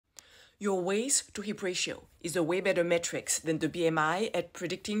Your waist to hip ratio is a way better metric than the BMI at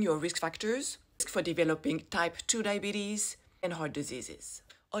predicting your risk factors for developing type 2 diabetes and heart diseases.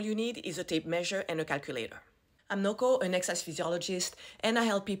 All you need is a tape measure and a calculator. I'm Noko, an exercise physiologist, and I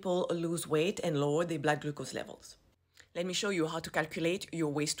help people lose weight and lower their blood glucose levels. Let me show you how to calculate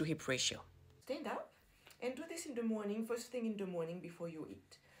your waist to hip ratio. Stand up and do this in the morning, first thing in the morning before you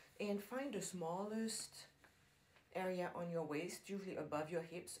eat. And find the smallest area on your waist, usually above your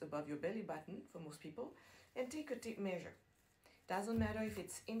hips, above your belly button for most people, and take a tape measure. Doesn't matter if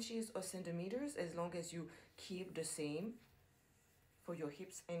it's inches or centimeters, as long as you keep the same for your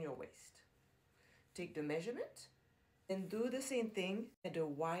hips and your waist. Take the measurement and do the same thing at the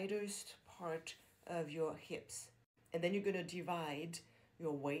widest part of your hips. And then you're going to divide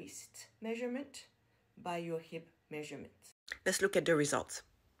your waist measurement by your hip measurement. Let's look at the results.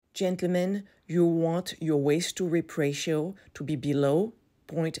 Gentlemen, you want your waist to hip ratio to be below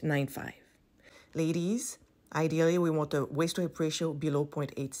 0.95. Ladies, ideally we want a waist to hip ratio below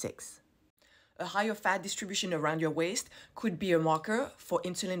 0.86. A higher fat distribution around your waist could be a marker for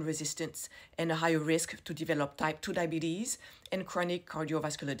insulin resistance and a higher risk to develop type 2 diabetes and chronic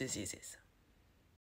cardiovascular diseases.